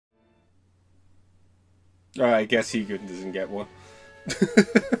I guess Higun doesn't get one.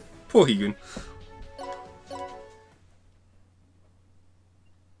 Poor Higun.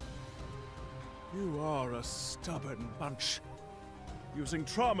 You are a stubborn bunch. Using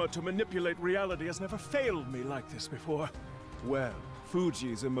trauma to manipulate reality has never failed me like this before. Well,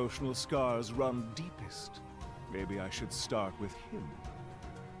 Fuji's emotional scars run deepest. Maybe I should start with him.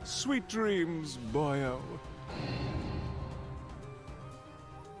 Sweet dreams, boyo.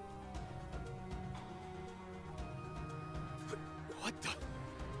 What the?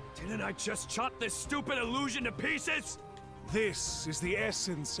 Didn't I just chop this stupid illusion to pieces? This is the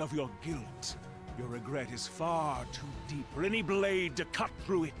essence of your guilt. Your regret is far too deep for any blade to cut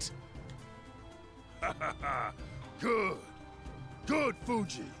through it. Ha ha ha! Good! Good,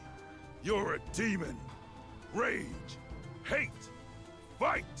 Fuji! You're a demon! Rage, hate,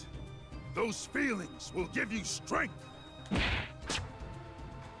 fight! Those feelings will give you strength!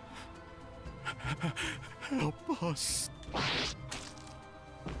 Help us.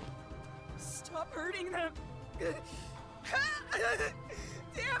 Stop hurting them! Damn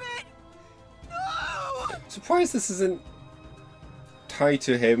it! No! Surprised this isn't tied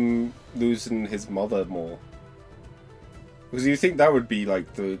to him losing his mother more. Because you think that would be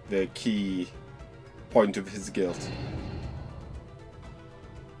like the key point of his guilt.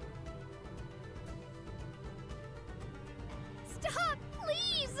 Stop,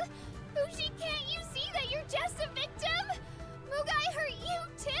 please! Fuji, can't you see that you're just a victim? Mugai hurt you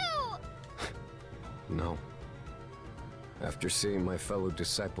too! No. After seeing my fellow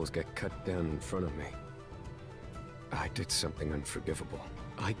disciples get cut down in front of me, I did something unforgivable.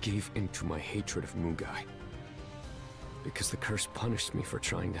 I gave in to my hatred of Mugai. Because the curse punished me for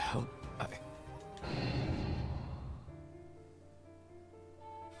trying to help,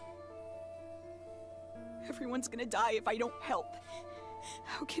 Everyone's gonna die if I don't help.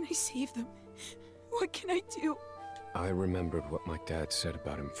 How can I save them? What can I do? I remembered what my dad said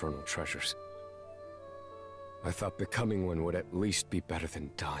about infernal treasures. I thought becoming one would at least be better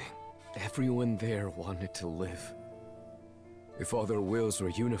than dying. Everyone there wanted to live. If all their wills were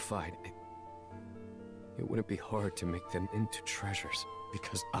unified, it wouldn't be hard to make them into treasures,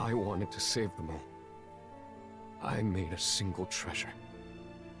 because I wanted to save them all. I made a single treasure,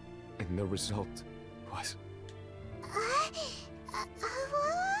 and the result was...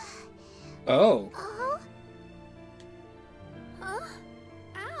 Oh. Huh?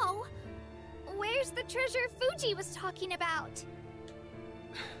 Ow! Where's the treasure Fuji was talking about?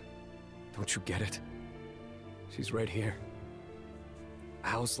 Don't you get it? She's right here.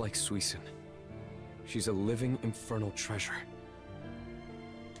 Owl's like Suisun. She's a living infernal treasure.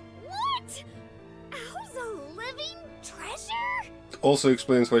 What? Owl's a living treasure? Also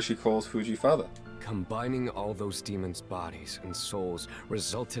explains why she calls Fuji father. Combining all those demons' bodies and souls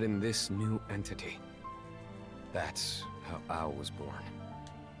resulted in this new entity. That's how Ao was born.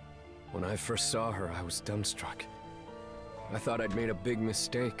 When I first saw her, I was dumbstruck. I thought I'd made a big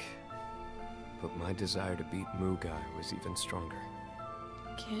mistake. But my desire to beat Mugai was even stronger.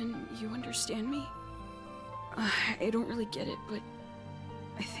 Can you understand me? I don't really get it, but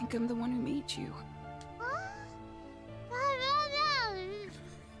I think I'm the one who made you.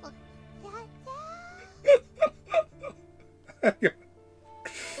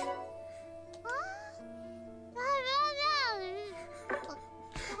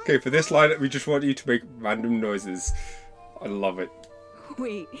 Okay, for this line, we just want you to make random noises. I love it.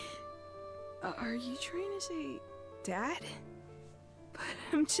 Wait, are you trying to say Dad? But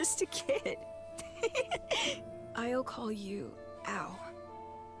I'm just a kid. I'll call you Al.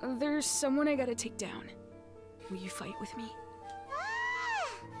 There's someone I gotta take down. Will you fight with me?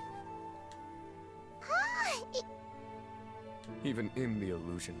 Even in the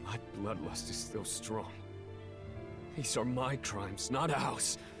illusion, my bloodlust is still strong. These are my crimes, not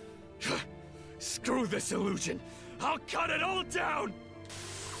ours. Screw this illusion! I'll cut it all down!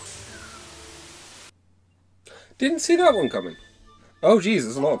 Didn't see that one coming. Oh geez,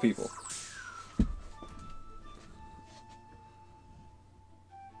 there's a lot of people.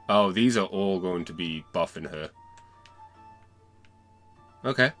 Oh, these are all going to be buffing her.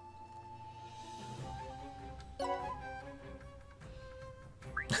 Okay.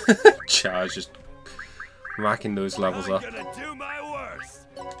 Char's just racking those levels up. I'm gonna do my worst.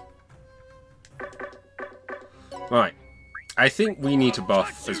 Right. I think we need to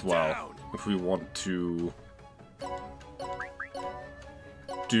buff as well if we want to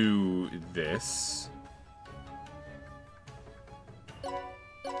do this. Behold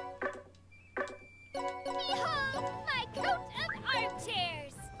my coat of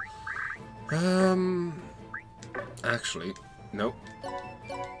armchairs! Actually, nope.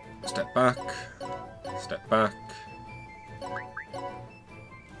 Step back. Step back.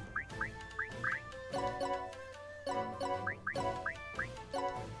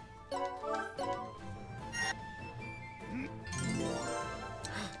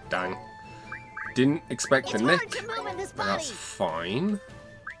 Dang. Didn't expect the nick, but that's fine.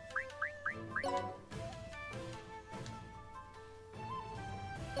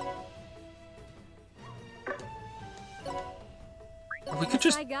 We could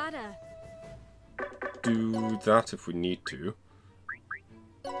just do that if we need to.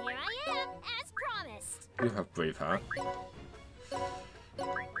 Here I am, as promised. You have Braveheart.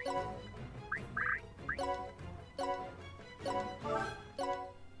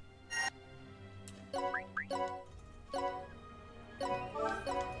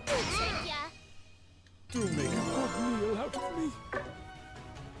 Take ya. Do make a good meal out of me.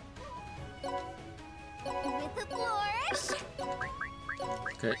 With a flourish.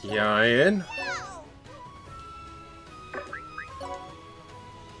 Get ya in. No.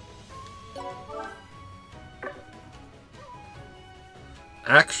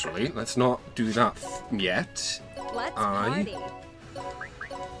 Actually, let's not do that yet. Let's party.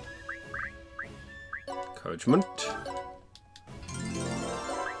 Encouragement.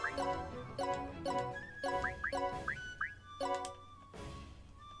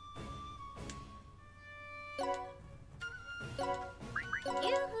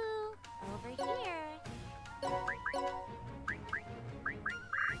 Yoo-hoo. Over here.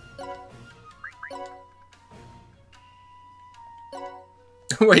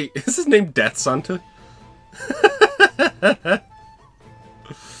 Wait, is his name Death Santa? With a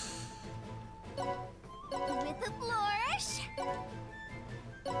flourish.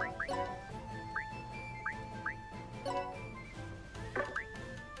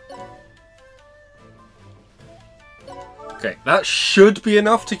 Okay, that should be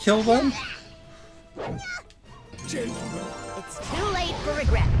enough to kill them. Gentlemen, It's too late for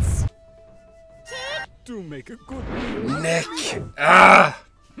regrets. do make a good meal. Nick! Ah!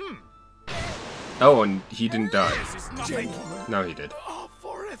 Oh, and he didn't die. Gentlemen No, he did. are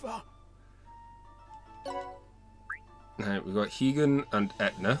forever. Alright, we got Hegan and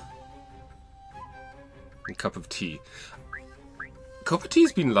Etna. And Cup of Tea. Cup of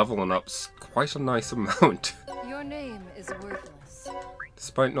Tea's been leveling up quite a nice amount, Your name is worthless.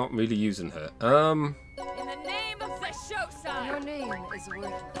 despite not really using her. In the name of the show sign. Your name is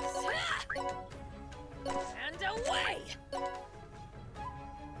worthless. And away.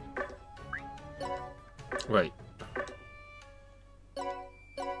 Wait.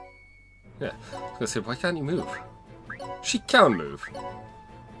 Yeah, I was gonna say, why can't you move? She can move.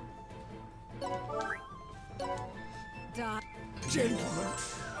 Die. Gentlemen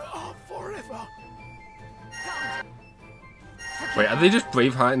are forever. Wait, are they just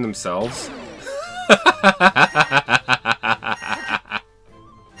Bravehearting themselves?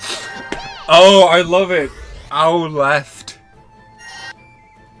 Oh, I love it. Ow, left.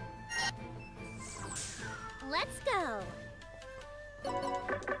 Let's go.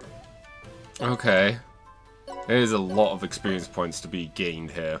 Okay. There's a lot of experience points to be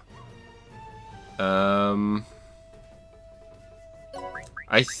gained here.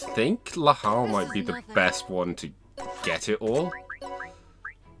 I think Lahal might be the best one to get it all.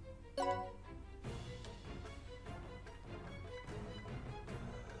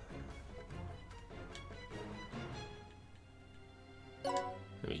 There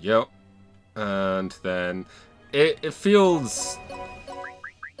we go. And then it feels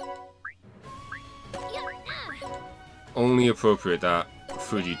only appropriate that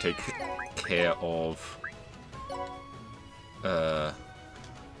Fuji take care of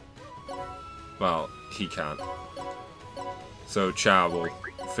well, he can't. So Cha will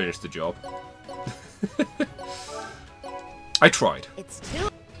finish the job. I tried. It's too.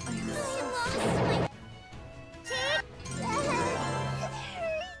 I lost my. It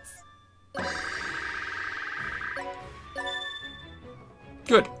hurts.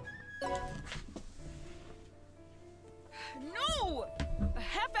 Good. No! A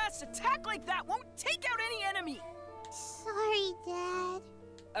half-assed attack like that won't take out any enemy! Sorry, Dad.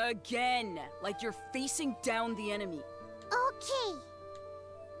 Again, like you're facing down the enemy. Okay.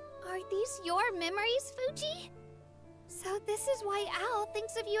 Are these your memories, Fuji? So this is why Al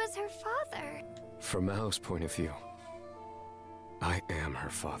thinks of you as her father. From Ao's point of view, I am her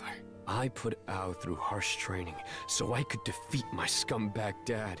father. I put Ao through harsh training so I could defeat my scumbag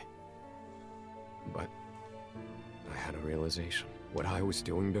dad. But I had a realization. What I was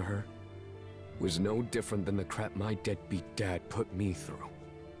doing to her was no different than the crap my deadbeat dad put me through.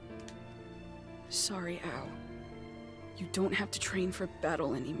 Sorry, Al. You don't have to train for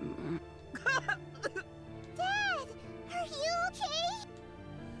battle anymore.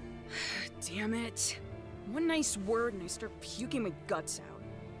 damn it. One nice word and I start puking my guts out.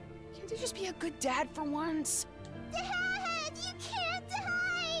 Can't they just be a good dad for once? Dad! You can't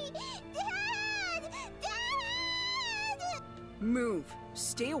die! Dad! Dad! Move.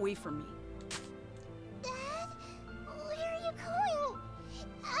 Stay away from me. Dad? Where are you going?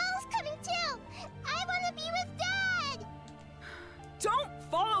 Al's coming too! I want to be with Dad! Don't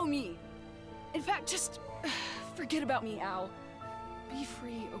follow me! In fact, just forget about me, Al. Be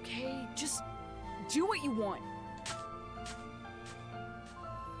free, okay? Just do what you want.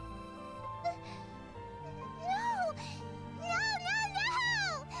 No! No, no,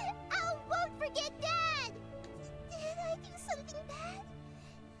 no! Al won't forget Dad! Did I do something bad?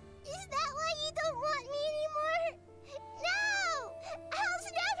 Is that why you don't want me anymore? No! Al's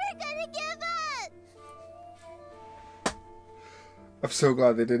never gonna give up! I'm so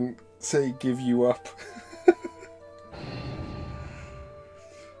glad they didn't say give you up.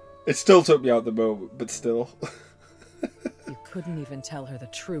 It still took me out the moment, but still. You couldn't even tell her the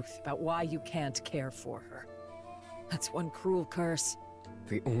truth about why you can't care for her. That's one cruel curse.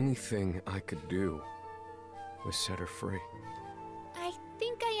 The only thing I could do was set her free. I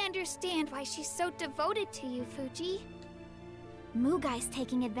think I understand why she's so devoted to you, Fuji. Mugai's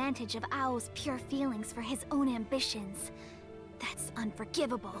taking advantage of Ao's pure feelings for his own ambitions. That's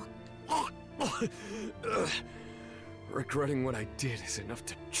unforgivable. Regretting what I did is enough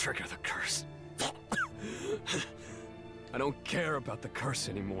to trigger the curse. I don't care about the curse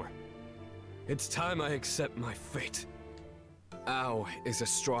anymore. It's time I accept my fate. Ao is as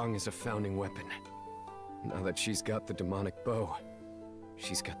strong as a founding weapon. Now that she's got the demonic bow,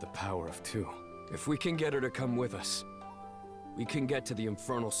 she's got the power of two. If we can get her to come with us, we can get to the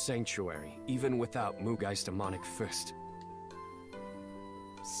Infernal Sanctuary, even without Mugai's demonic fist.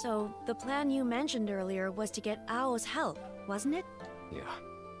 So, the plan you mentioned earlier was to get Ao's help, wasn't it? Yeah.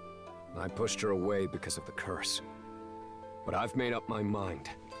 I pushed her away because of the curse. But I've made up my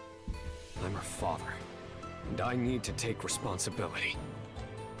mind. I'm her father, and I need to take responsibility.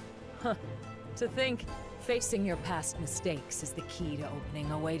 Huh. To think, facing your past mistakes is the key to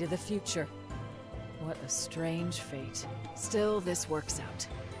opening a way to the future. What a strange fate. Still, this works out.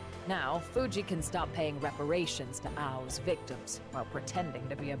 Now, Fuji can stop paying reparations to Ao's victims, while pretending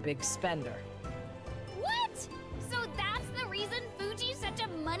to be a big spender. What? So that's the reason Fuji's such a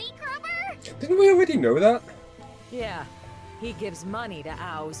money grubber? Didn't we already know that? Yeah. He gives money to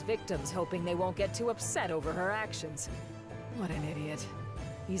Ao's victims, hoping they won't get too upset over her actions. What an idiot.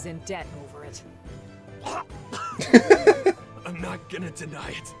 He's in debt over it. I'm not gonna deny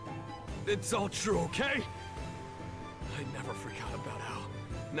it. It's all true, okay? I never forgot about Ao.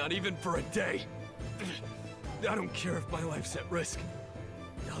 Not even for a day. I don't care if my life's at risk.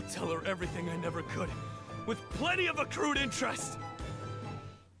 I'll tell her everything I never could, with plenty of accrued interest.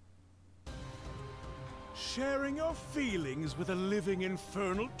 Sharing your feelings with a living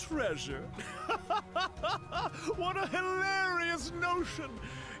infernal treasure? What a hilarious notion!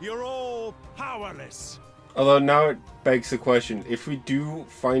 You're all powerless. Although now it begs the question, if we do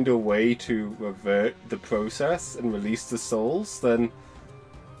find a way to revert the process and release the souls, then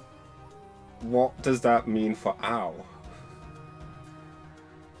what does that mean for Ao?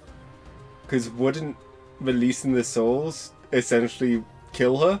 Because wouldn't releasing the souls essentially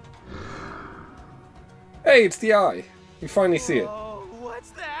kill her? Hey, it's the eye. You finally see it. Oh, what's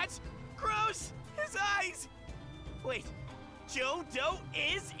that? Gross! His eyes! Wait, Jodo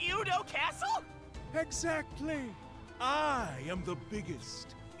is Udo Castle? Exactly. I am the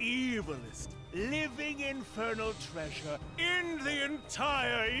biggest, evilest, living infernal treasure in the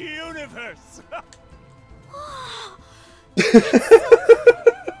entire universe.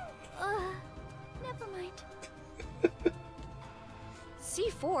 Never mind.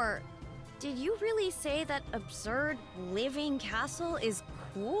 C4, did you really say that absurd living castle is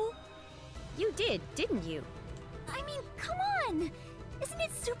cool? You did, didn't you? I mean, come on! Isn't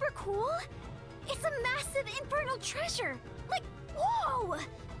it super cool? It's a massive infernal treasure! Like, whoa!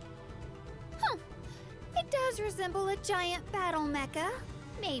 Huh. It does resemble a giant battle mecha.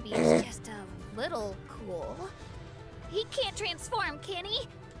 Maybe it's just a little cool. He can't transform, can he?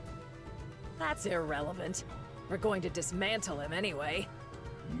 That's irrelevant. We're going to dismantle him anyway.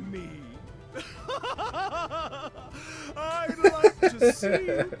 Me? I'd like to see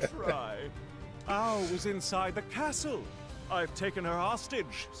you try. Ao was inside the castle. I've taken her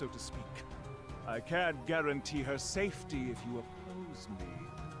hostage, so to speak. I can't guarantee her safety if you oppose me.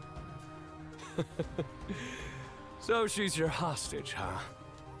 So she's your hostage, huh?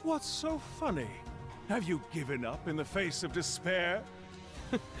 What's so funny? Have you given up in the face of despair?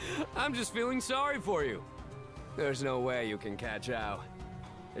 I'm just feeling sorry for you. There's no way you can catch Ao.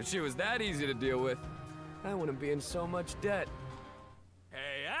 If she was that easy to deal with, I wouldn't be in so much debt.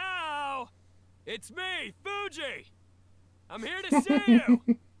 Hey, Al! It's me, Fuji! I'm here to see you!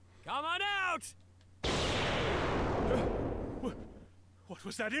 Come on out! What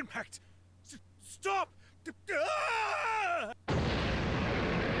was that impact? Stop! Ah!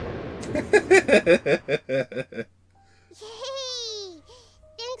 Yay!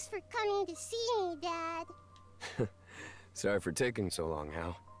 Thanks for coming to see me, Dad. Sorry for taking so long,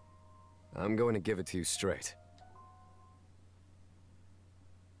 Hal. I'm going to give it to you straight.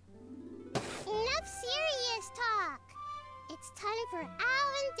 Enough serious talk. It's time for Al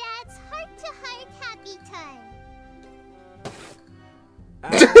and Dad's heart-to-heart happy time.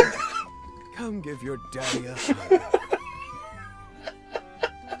 Al, come give your daddy a hug.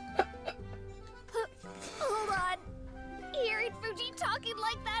 Hold on. Hearing Fuji talking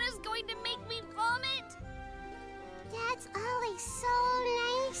like that is going to make me vomit. Dad's always so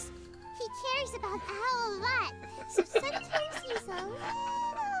nice. He cares about Al a lot, so sometimes he's a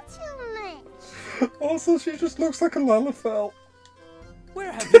little too much. Also, she just looks like a Lalafell.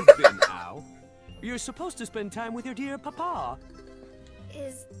 Where have you been, Al? You're supposed to spend time with your dear papa.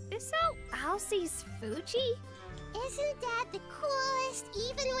 Is this how Al sees Fuji? Isn't Dad the coolest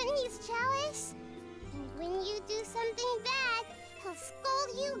even when he's jealous? And when you do something bad, he'll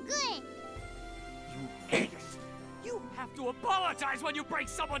scold you good. You idiot! You have to apologize when you break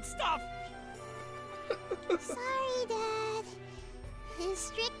someone's stuff! Sorry, Dad. His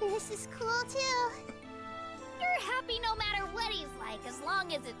strictness is cool, too. You're happy no matter what he's like, as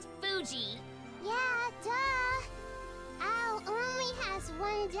long as it's Fuji. Yeah, duh. Al only has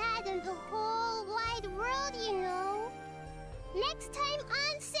one dad in the whole wide world, you know. Next time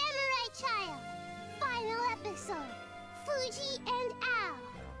on Samurai Child, final episode, Fuji and Al.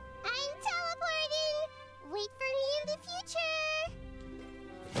 I'm teleporting! Wait for me in the future!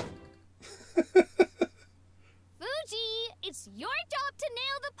 Fuji, it's your job to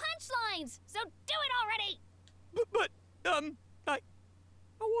nail the punchlines, so do it already! I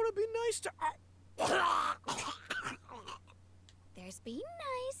want to be nice to... There's being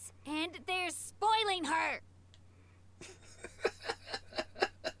nice, and there's spoiling her!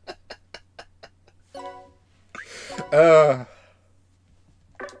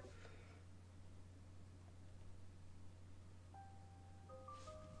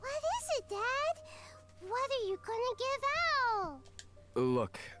 What is it, Dad? What are you gonna give Al?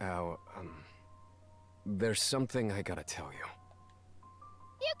 Look, Al, there's something I gotta tell you.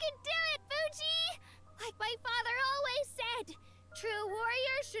 You can do it, Fuji! Like my father always said, true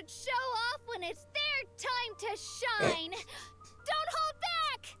warriors should show off when it's their time to shine. Don't hold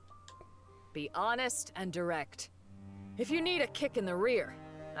back! Be honest and direct. If you need a kick in the rear,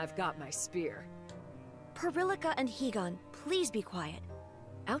 I've got my spear. Perilika and Higan, please be quiet.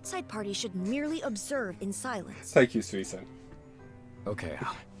 Outside parties should merely observe in silence. Thank you, Suisun. Okay,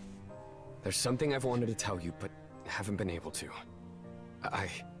 Al. There's something I've wanted to tell you, but haven't been able to. Not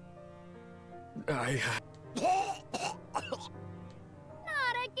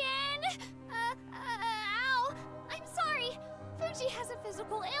again! Ow! I'm sorry. Fuji has a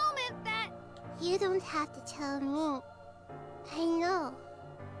physical ailment that... You don't have to tell me. I know.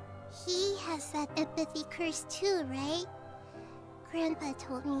 He has that empathy curse too, right? Grandpa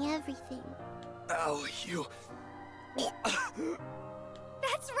told me everything. Oh, you...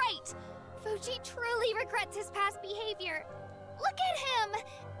 That's right! Fuji truly regrets his past behavior. Look at him!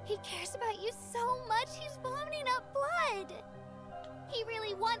 He cares about you so much he's vomiting up blood. He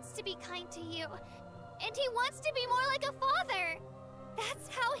really wants to be kind to you. And he wants to be more like a father. That's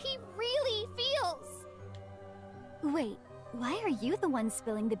how he really feels. Wait, why are you the one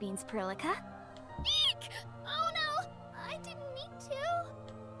spilling the beans, Perilika? Eek! Oh no! I didn't mean to.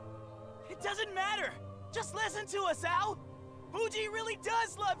 It doesn't matter! Just listen to us, Al! Fuji really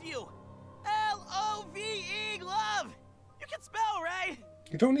does love you! L-O-V-E, love! You can spell, right?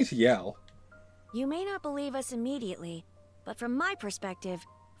 You don't need to yell. You may not believe us immediately, but from my perspective,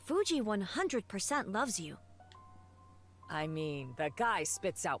 Fuji 100% loves you. I mean, the guy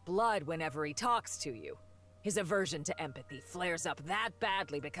spits out blood whenever he talks to you. His aversion to empathy flares up that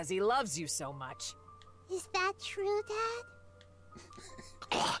badly because he loves you so much. Is that true, Dad?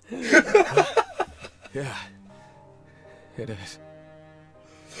 Yeah, it is.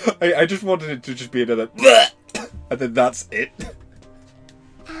 I just wanted it to just be another and then that's it.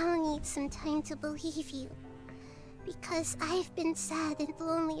 I'll need some time to believe you. Because I've been sad and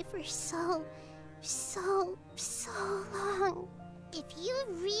lonely for so long. If you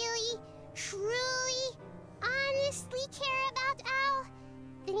really, truly, honestly care about Al,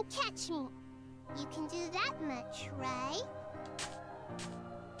 then catch me. You can do that much, right?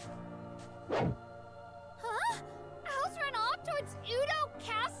 Huh? Owl's run off towards Udo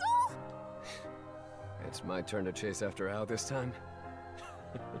Castle? It's my turn to chase after Al this time.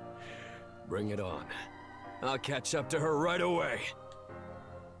 Bring it on. I'll catch up to her right away.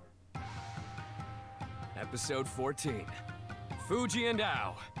 Episode 14. Fuji and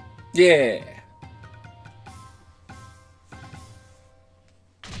Ao. Yeah.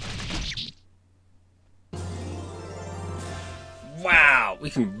 Wow, we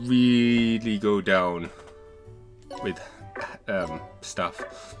can really go down with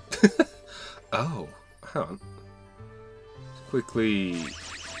stuff. Oh, hang on. Quickly.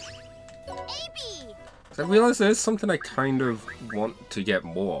 I realize there's something I kind of want to get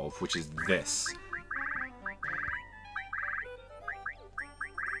more of, which is this.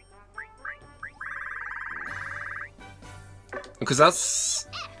 Because that's...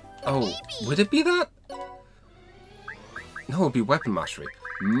 Oh, would it be that? No, it would be weapon mastery.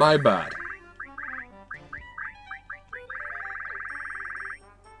 My bad.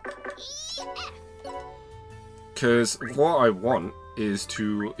 Because what I want is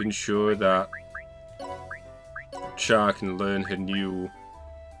to ensure that Char can learn her new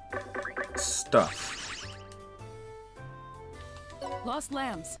stuff. Lost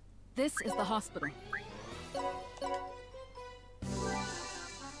lambs. This is the hospital.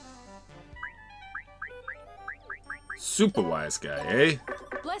 Super wise guy, eh?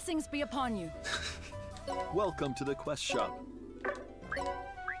 Blessings be upon you. Welcome to the quest shop.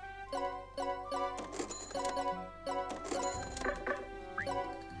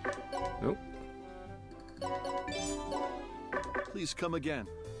 Nope. Please come again.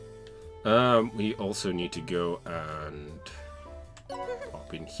 We also need to go and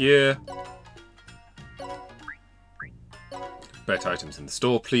pop in here. Bet items in the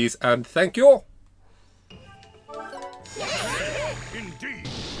store, please, and thank you. Indeed.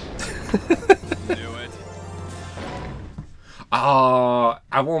 Knew it. I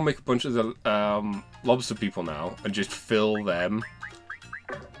want to make a bunch of the lobster people now and just fill them.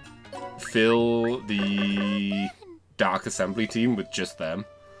 Fill the Dark Assembly team with just them.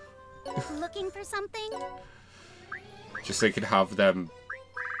 Looking for something? Just so I could have them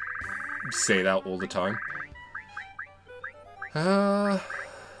say that all the time. Hero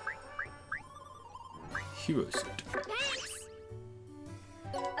suit. Thanks.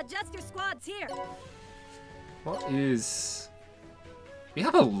 Adjuster squad's here. What is... We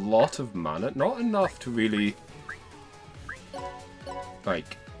have a lot of mana, not enough to really...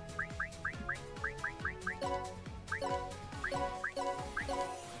 like...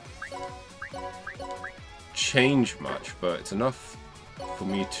 change much, but it's enough for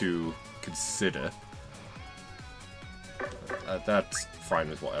me to consider. That's fine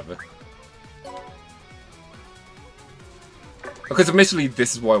with whatever. Because admittedly,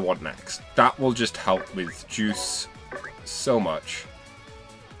 this is what I want next. That will just help with juice so much.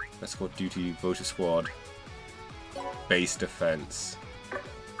 Let's go duty, voter squad, base defense.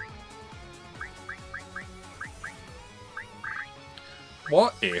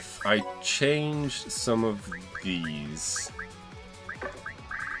 What if I changed some of these?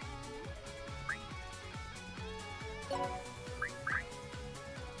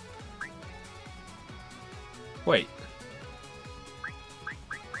 Wait.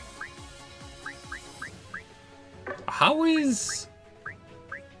 How is...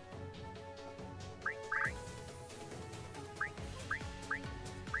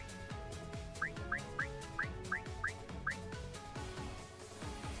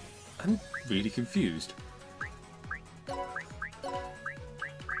 I'm really confused.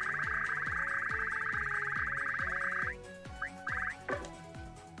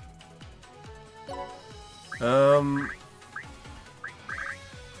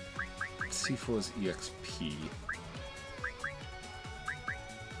 C4's EXP.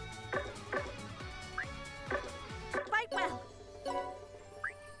 Fight well.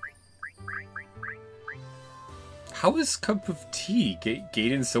 How is Cup of Tea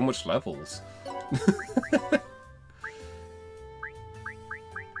gaining so much levels?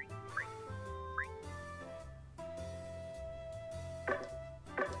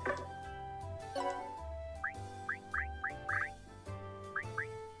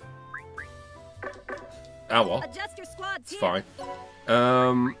 Oh well. Adjuster squad's It's here.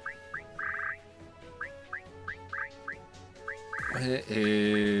 fine. It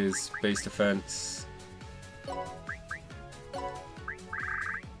is base defense.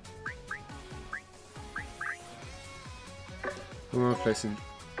 Who am I placing?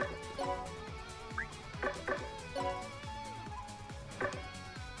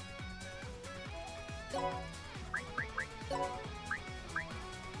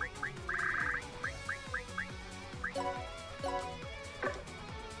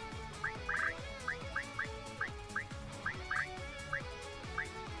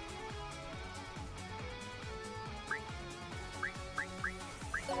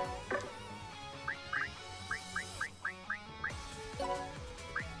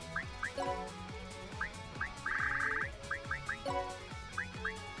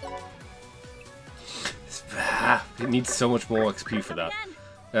 it needs so much more XP for that.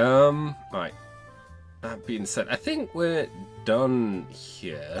 Right. That being said, I think we're done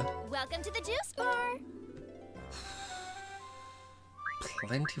here. Welcome to the juice bar.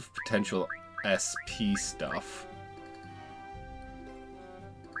 Plenty of potential SP stuff.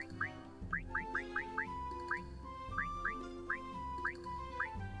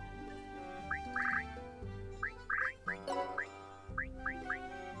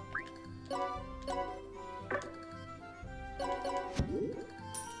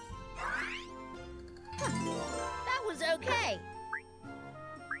 That was okay.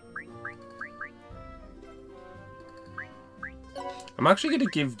 I'm actually going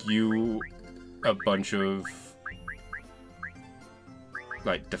to give you a bunch of,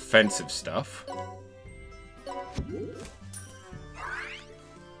 like, defensive stuff.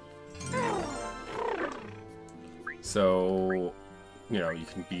 So, you know, you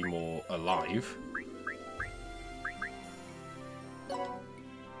can be more alive.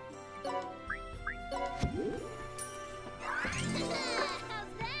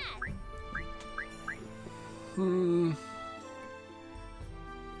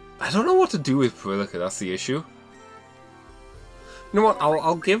 I don't know what to do with Prilika, that's the issue. You know what,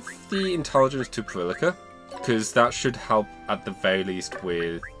 I'll give the intelligence to Prilika, because that should help at the very least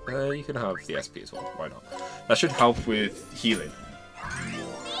with... you can have the SP as well, why not? That should help with healing.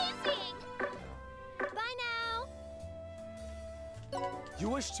 Bye now. You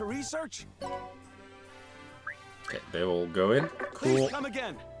wish to research? Okay, they all go in. Cool. Please come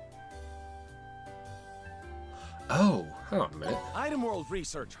again. Oh, hang on a minute. Item world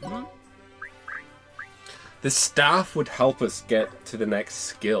research, hmm? The staff would help us get to the next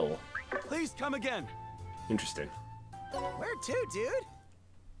skill. Please come again. Interesting. Where to, dude?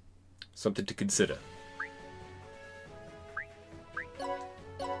 Something to consider. Let's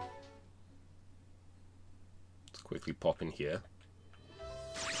quickly pop in here.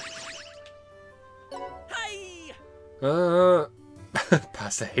 Hi!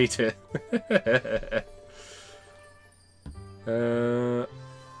 Pass, I hate it. I'll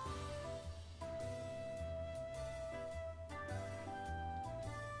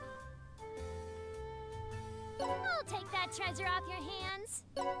take that treasure off your hands.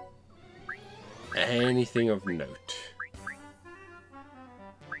 Anything of note?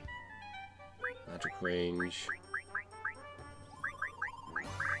 Magic range.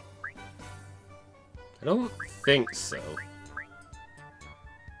 I don't think so.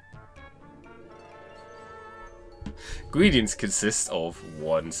 Ingredients consist of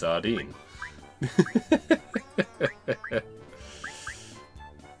 1 sardine.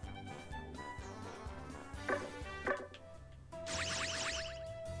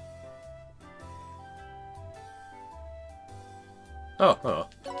 Oh.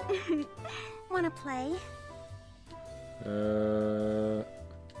 Wanna play?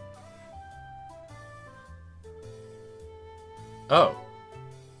 Oh.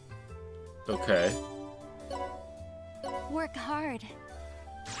 Okay. Work hard.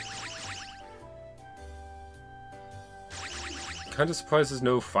 Kinda surprised there's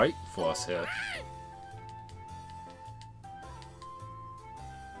no fight for us here.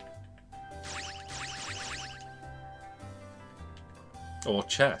 Or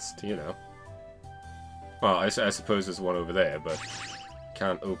chest, you know. Well, I suppose there's one over there, but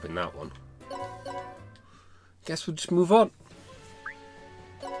can't open that one. Guess we'll just move on.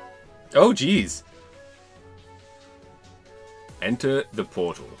 Oh, geez. Enter the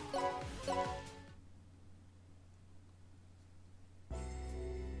portal.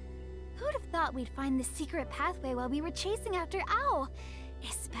 Who'd have thought we'd find the secret pathway while we were chasing after Owl?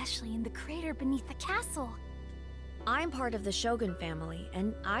 Especially in the crater beneath the castle. I'm part of the Shogun family,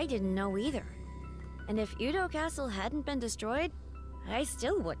 and I didn't know either. And if Udo Castle hadn't been destroyed, I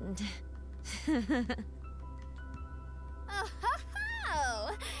still wouldn't. Oh ho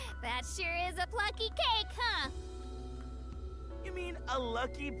ho! That sure is a plucky cake, huh? You mean a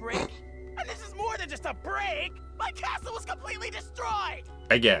lucky break? And this is more than just a break! My castle was completely destroyed!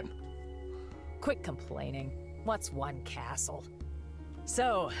 Again. Quit complaining. What's one castle?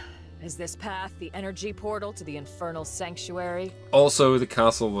 So, is this path the energy portal to the infernal sanctuary? Also, the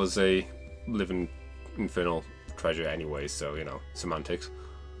castle was a living infernal treasure anyway, so, you know, semantics.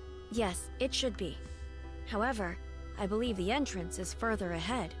 Yes, it should be. However, I believe the entrance is further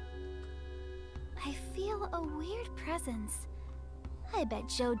ahead. I feel a weird presence. I bet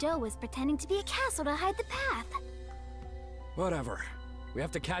Jodo was pretending to be a castle to hide the path. Whatever. We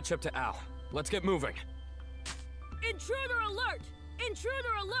have to catch up to Al. Let's get moving. Intruder alert!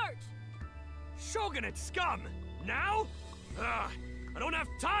 Intruder alert! Shogunate scum! Now? I don't have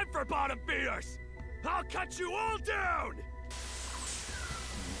time for bottom feeders! I'll cut you all down!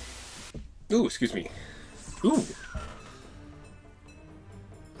 Ooh, excuse me. Ooh.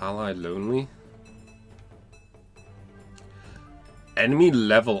 Ally lonely. Enemy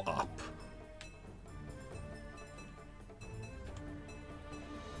level up.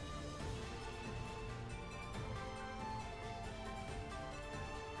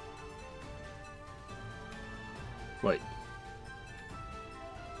 Wait.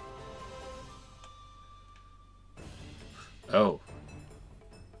 Oh.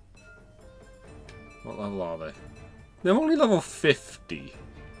 What level are they? They're only level 50.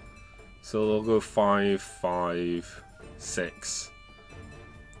 So they'll go 5, 5, 6.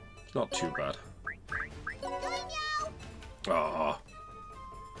 It's not too bad. Ah.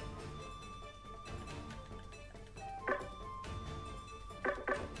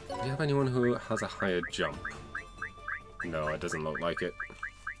 Do you have anyone who has a higher jump? No, it doesn't look like it.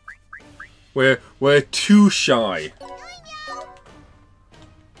 We're too shy.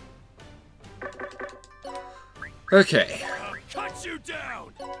 Okay. I'll cut you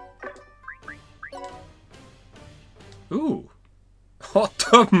down! Ooh. Hot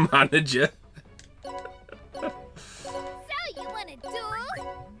tub manager. So you wanna duel?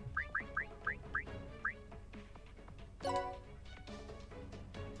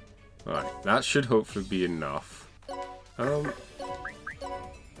 Alright, that should hopefully be enough.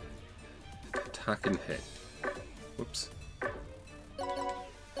 Attack and hit. Whoops.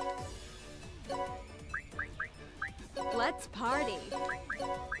 Let's party.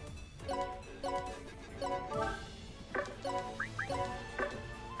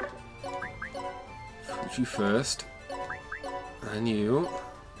 Put you first. And you.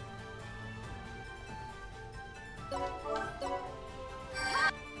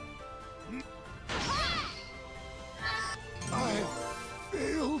 I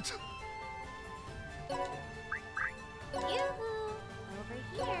failed. Yoo-hoo! Over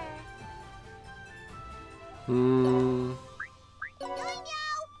here. Hmm.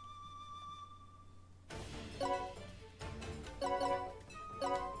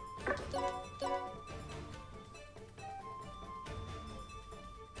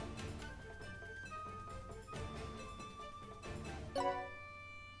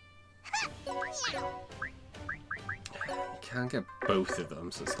 You can't get both of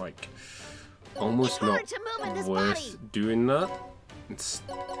them, so it's like almost not worth doing that.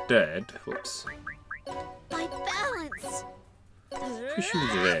 Instead, whoops. My balance. Push you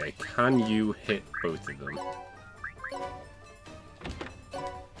there. Can you hit both of them?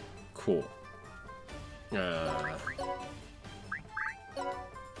 Cool.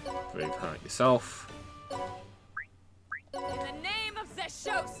 Braveheart yourself. In the name of the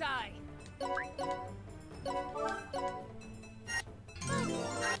Shosai!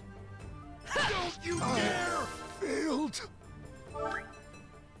 Don't you dare! Failed.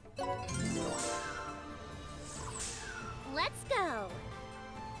 Let's go.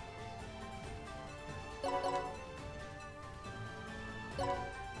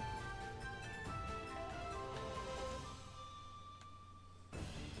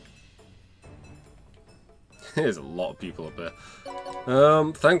 There's a lot of people up there.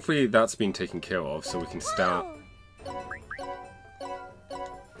 Thankfully that's been taken care of, so we can start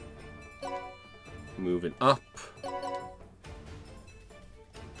moving up.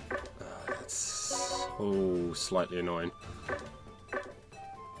 That's so slightly annoying.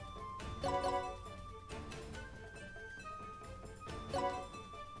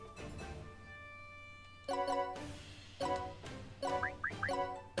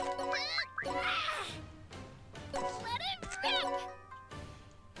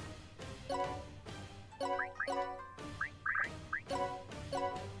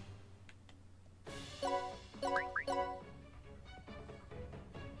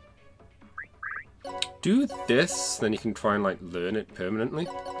 Do this, then you can try and like learn it permanently.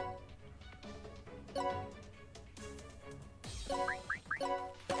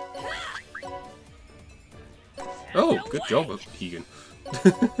 Oh, good job, Keegan.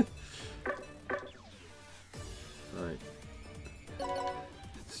 Right.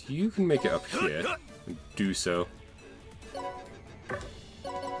 So you can make it up here and do so.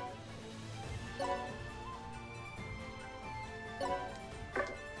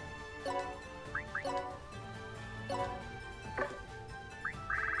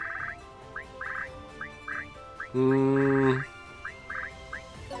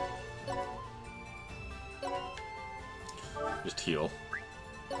 Just heal.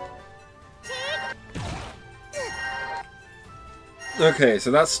 Okay, so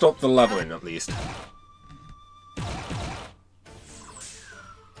that stopped the leveling at least.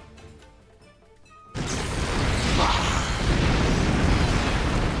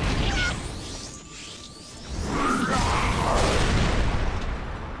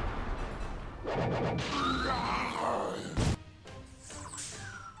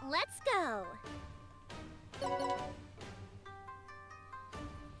 Let's go.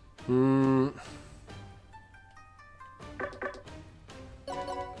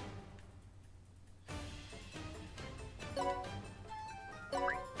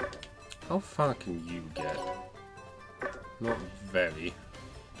 How far can you get? Not very.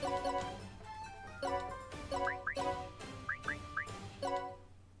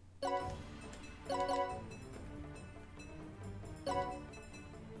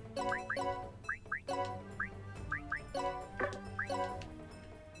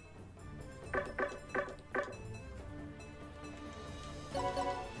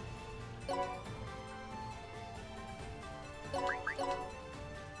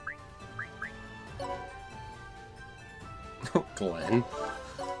 Glenn.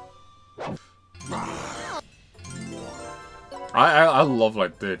 I love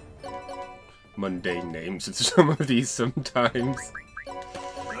like the mundane names of some of these sometimes.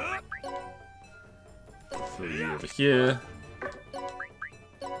 Throw you over here.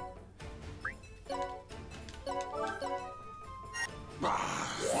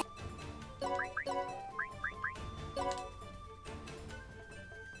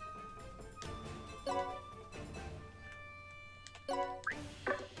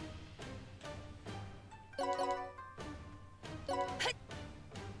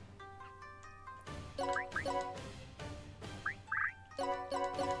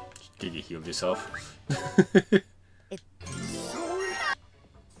 Did you heal yourself?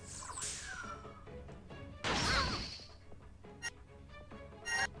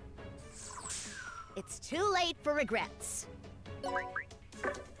 It's too late for regrets.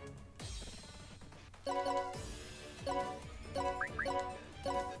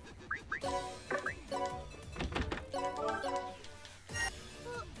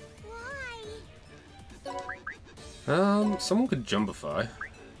 Someone could jumpify.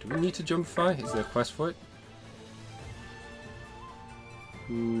 Do we need to jumpify? Is there a quest for it?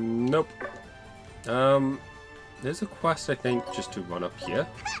 Nope. There's a quest, I think, just to run up here.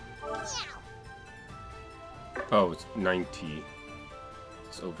 Oh, it's 90.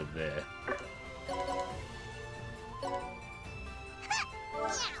 It's over there.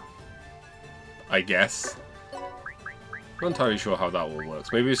 I guess. Not entirely sure how that all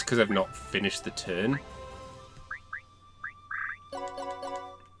works. Maybe it's because I've not finished the turn.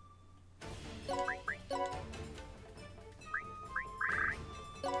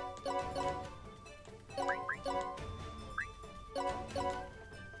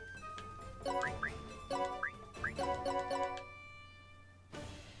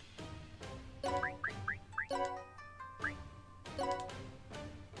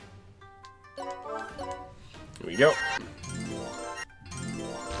 Here we go.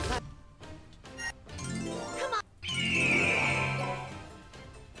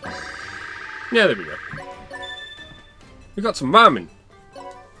 Yeah, there we go. We got some ramen.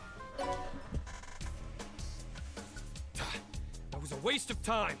 That was a waste of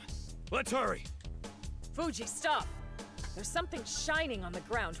time. Let's hurry. Fuji, stop! There's something shining on the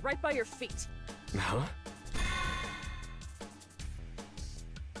ground right by your feet. Huh?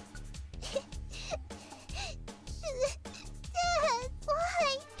 Dad,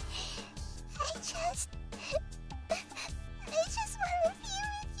 why? I just want to be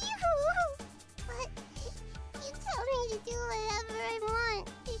with you. But you tell me to do whatever I want,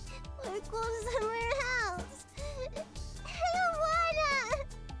 or go somewhere else. I don't wanna.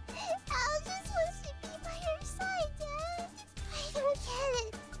 Al just wants to be by your side, Dad. I don't get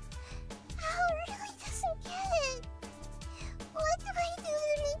it. Al really doesn't get it. What do I do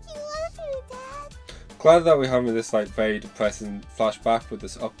to make you love me, Dad? Glad that we're having this like very depressing flashback with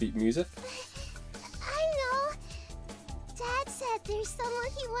this upbeat music. I know. Dad said there's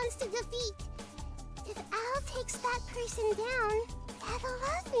someone he wants to defeat. If Al takes that person down, Dad'll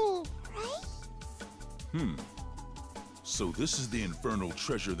love me, right? So this is the infernal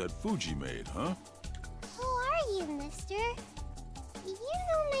treasure that Fuji made, huh? Who are you, mister? You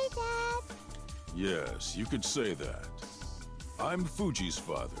know my dad. Yes, you could say that. I'm Fuji's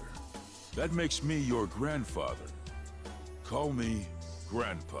father. That makes me your grandfather. Call me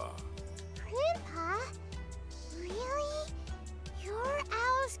Grandpa. Grandpa? Really? You're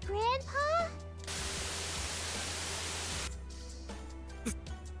Al's grandpa?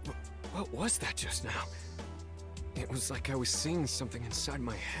 What was that just now? It was like I was seeing something inside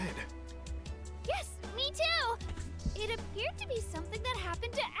my head. Yes, me too! It appeared to be something that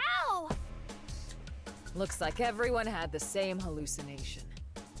happened to Al! Looks like everyone had the same hallucination.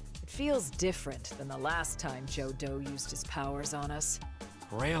 It feels different than the last time Joe Doe used his powers on us.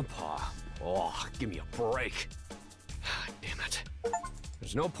 Grandpa? Oh, give me a break. Damn it.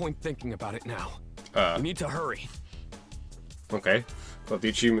 There's no point thinking about it now. You need to hurry. Okay. Got the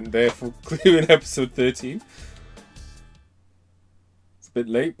achievement there for clearing episode 13. It's a bit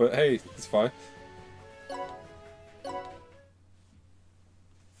late, but hey, it's fine.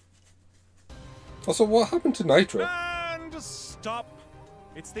 Also, what happened to Nitro? And stop.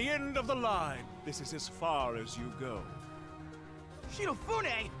 It's the end of the line. This is as far as you go.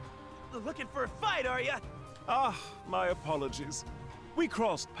 Shirofune! Looking for a fight, are ya? Ah, my apologies. We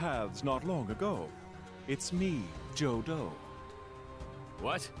crossed paths not long ago. It's me, Joe Doe.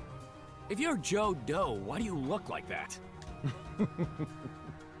 What? If you're Joe Doe, why do you look like that?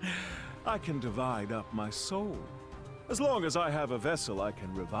 I can divide up my soul. As long as I have a vessel, I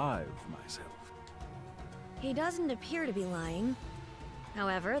can revive myself. He doesn't appear to be lying.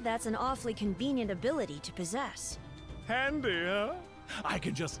 However, that's an awfully convenient ability to possess. Handy, huh? I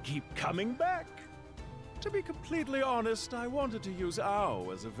can just keep coming back. To be completely honest, I wanted to use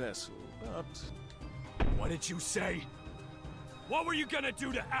Ao as a vessel, but... What did you say? What were you gonna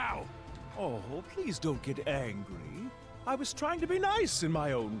do to Ao? Oh, please don't get angry. I was trying to be nice in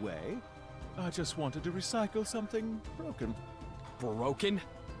my own way. I just wanted to recycle something broken. Broken?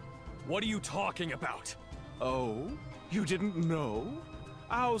 What are you talking about? Oh? You didn't know?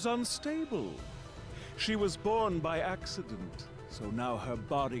 Ao's unstable. She was born by accident, so now her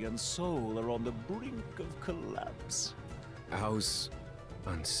body and soul are on the brink of collapse. Ao's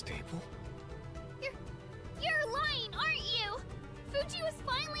unstable? You're lying, aren't you? Fuji was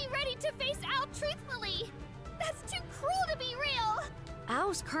finally ready to face Ao truthfully. That's too cruel to be real.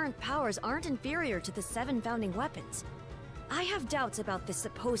 Ao's current powers aren't inferior to the 7 founding weapons. I have doubts about this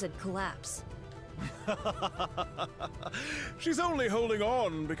supposed collapse. She's only holding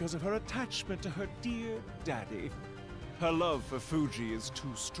on because of her attachment to her dear daddy. Her love for Fuji is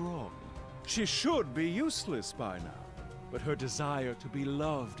too strong. She should be useless by now, but her desire to be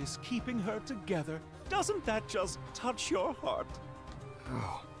loved is keeping her together. Doesn't that just touch your heart?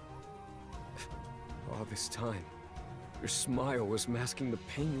 Oh. All this time, your smile was masking the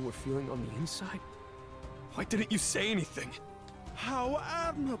pain you were feeling on the inside? Why didn't you say anything? How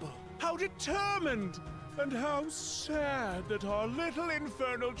admirable! How determined! And how sad that our little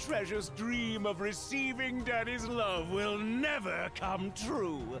infernal treasure's dream of receiving Daddy's love will never come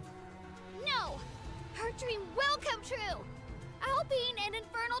true. No! Her dream will come true! Ao being an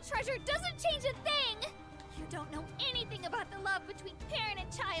infernal treasure doesn't change a thing! You don't know anything about the love between parent and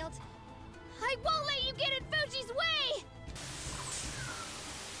child. I won't let you get in Fuji's way!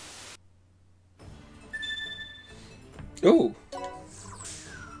 Ooh.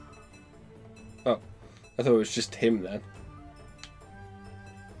 Oh, I thought it was just him then.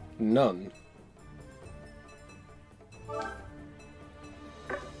 None.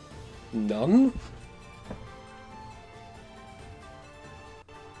 None?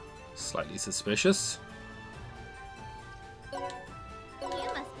 Slightly suspicious. You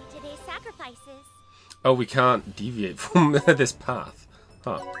must be today's sacrifices. Oh, we can't deviate from this path.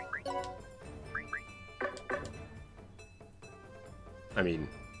 Huh. I mean,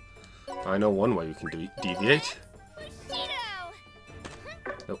 I know one way we can deviate.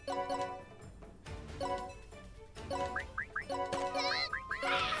 Nope.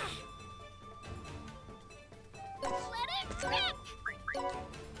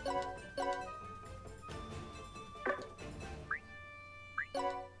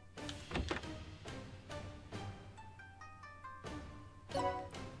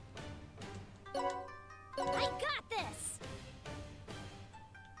 I got this!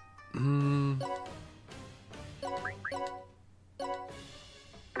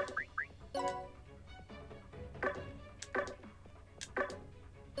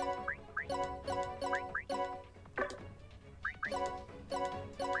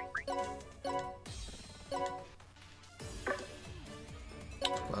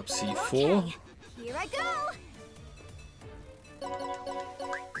 Lab C4. Okay, here I go!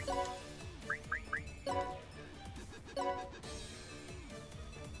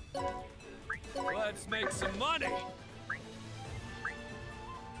 Let's make some money!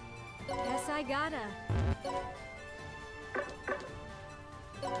 Guess I gotta.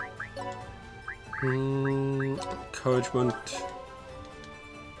 Encouragement.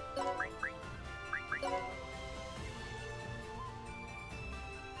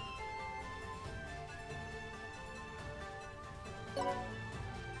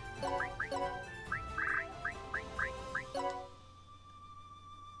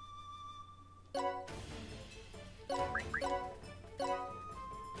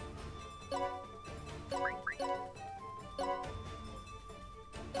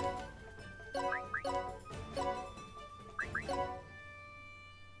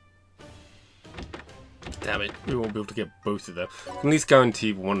 Damn it, we won't be able to get both of them. At least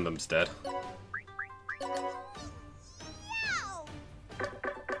guarantee one of them's dead.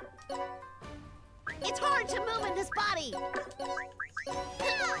 It's hard to move in this body.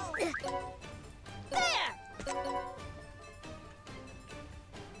 There.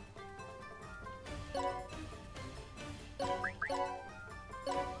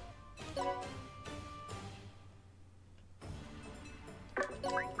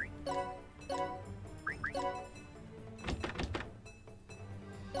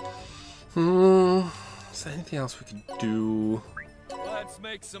 Is there anything else we could do? Let's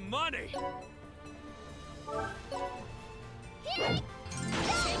make some money.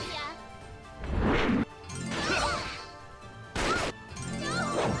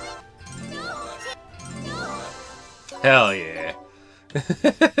 Hell yeah.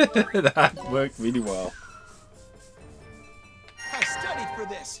 That worked really well. I studied for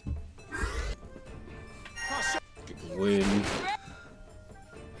this. Win.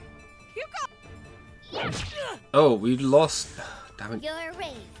 Oh, we lost. Damn it. Your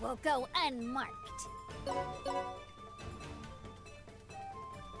rave will go unmarked.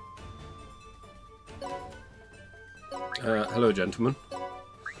 Hello, gentlemen.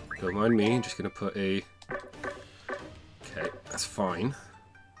 Don't mind me. I'm just gonna put a. Okay, that's fine.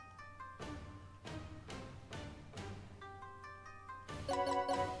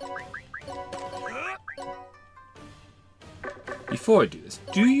 Before I do this,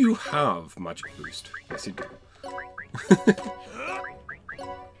 do you have magic boost? Yes, you do.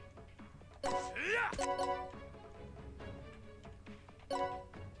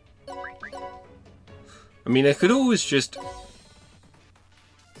 I mean, I could always just...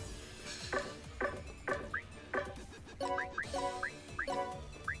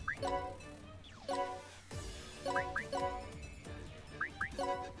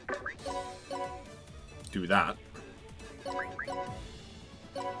 do that.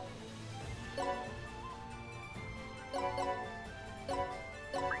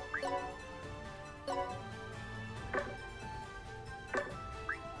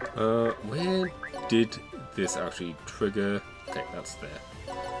 Where did this actually trigger? Okay, that's there.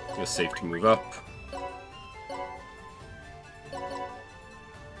 You're safe to move up.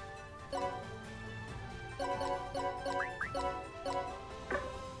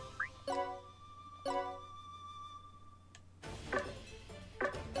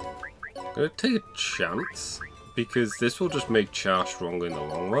 Gonna take a chance, because this will just make Char stronger in the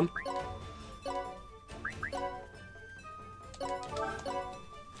long run.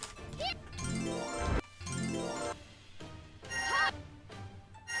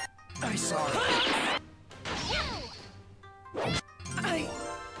 I saw it. I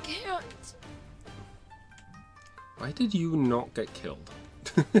can't. Why did you not get killed?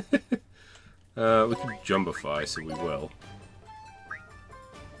 We could jumbify, so we will.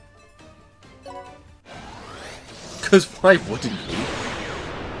 Because why wouldn't we?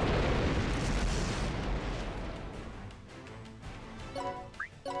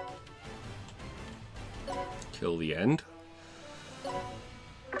 Kill the end.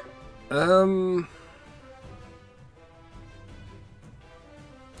 How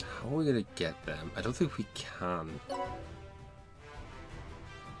are we gonna get them? I don't think we can.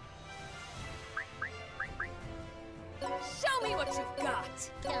 Show me what you've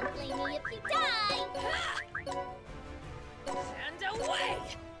got. Don't blame me if you die. And away.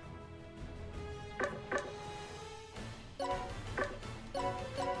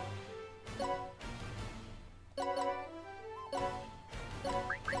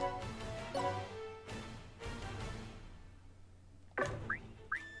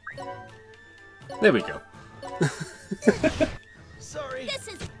 There we go. Sorry. This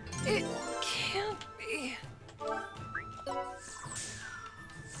is. It can't be.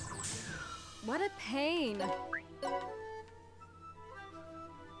 What a pain.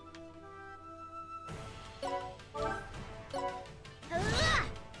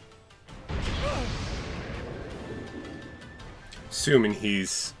 Assuming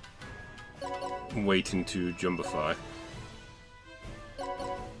he's waiting to jumbify.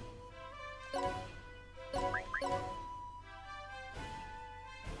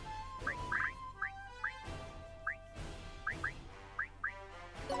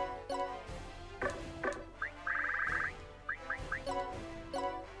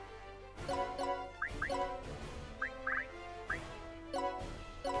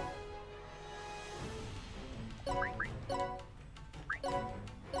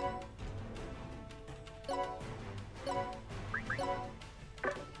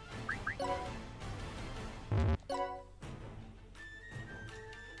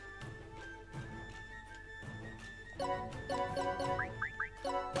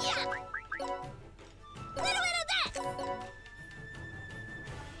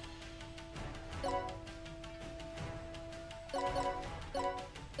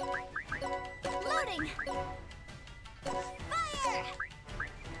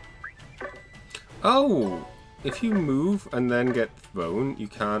 Oh! If you move and then get thrown, you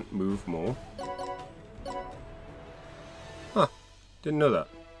can't move more. Huh. Didn't know that.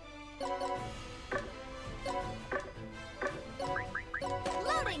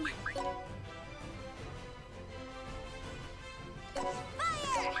 Loading.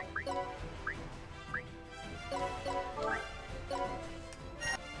 Fire!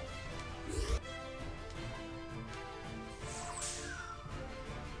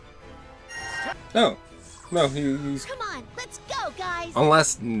 Oh. No, he's... Come on, let's go, guys!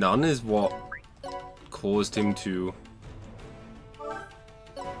 Unless none is what caused him to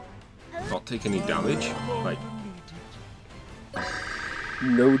not take any damage. Like,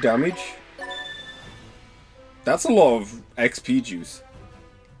 no damage? That's a lot of XP juice.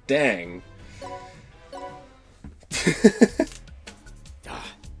 Dang. You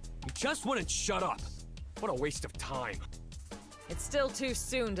just wouldn't shut up. What a waste of time. It's still too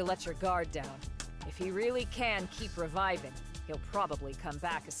soon to let your guard down. If he really can keep reviving, he'll probably come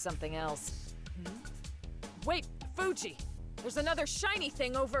back as something else. Wait, Fuji! There's another shiny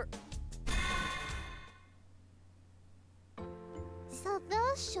thing over... So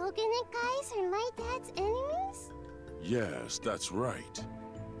those Shogunate guys are my dad's enemies? Yes, that's right.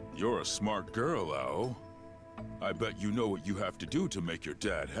 You're a smart girl, Ao. I bet you know what you have to do to make your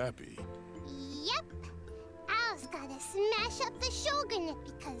dad happy. Yep. Ao's gotta smash up the Shogunate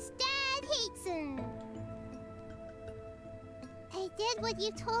because Dad hates him. I did what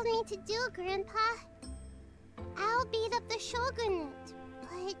you told me to do, Grandpa. Ao beat up the Shogunate,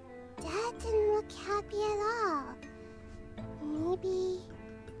 but Dad didn't look happy at all. Maybe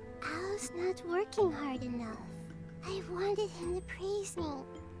Ao's not working hard enough. I wanted him to praise me,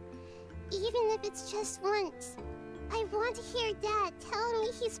 even if it's just once. I want to hear Dad tell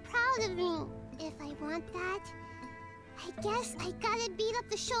me he's proud of me. If I want that, I guess I gotta beat up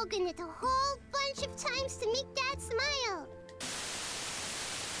the Shogunate a whole bunch of times to make Dad smile.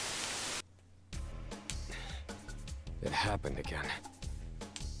 It happened again.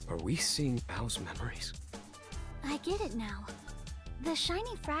 Are we seeing Ao's memories? I get it now. The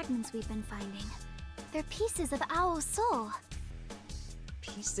shiny fragments we've been finding, they're pieces of Ao's soul.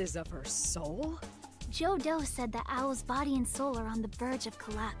 Pieces of her soul? Joe Doe said that Ao's body and soul are on the verge of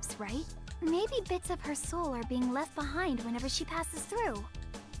collapse, right? Maybe bits of her soul are being left behind whenever she passes through.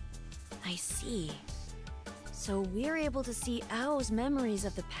 I see. So we're able to see Ao's memories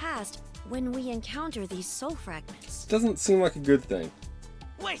of the past when we encounter these soul fragments. Doesn't seem like a good thing.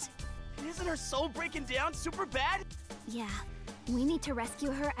 Wait! Isn't her soul breaking down super bad? Yeah, we need to rescue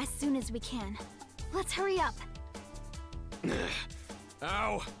her as soon as we can. Let's hurry up.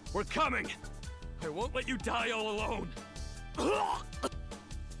 Ao, we're coming! I won't let you die all alone! Fuji,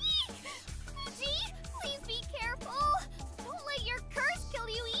 please be careful! Don't let your curse kill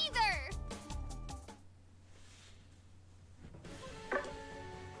you either!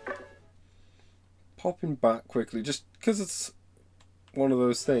 Popping back quickly, just because it's one of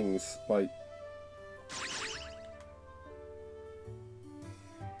those things, like...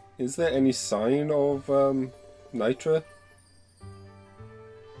 Is there any sign of, Nitra?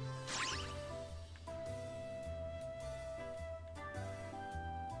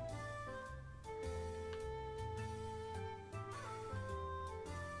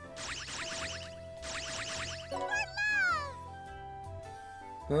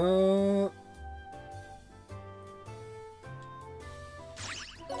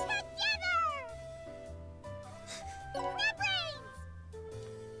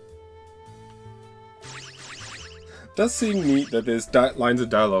 Does seem neat that there's lines of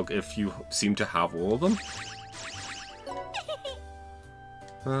dialogue if you seem to have all of them.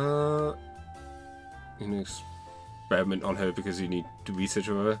 You know, experiment on her because you need to research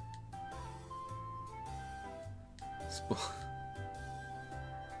her.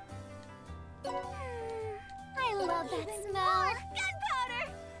 I love that smell. Gunpowder!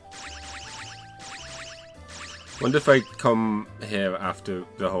 Wonder if I come here after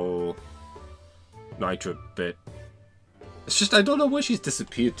the whole Nitra bit. It's just I don't know where she's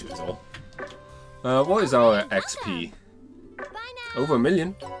disappeared to is all. What is our XP? Over 1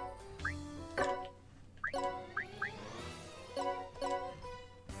 million.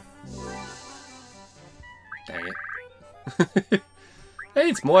 Dang it. Hey,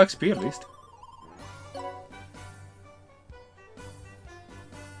 it's more XP at least.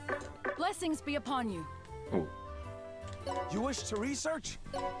 Blessings be upon you. Oh. You wish to research?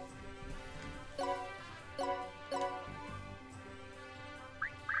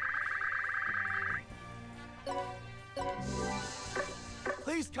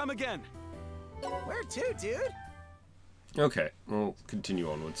 Please come again. Where to, dude? Okay, we'll continue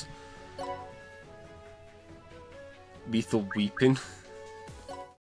onwards. lethal weeping.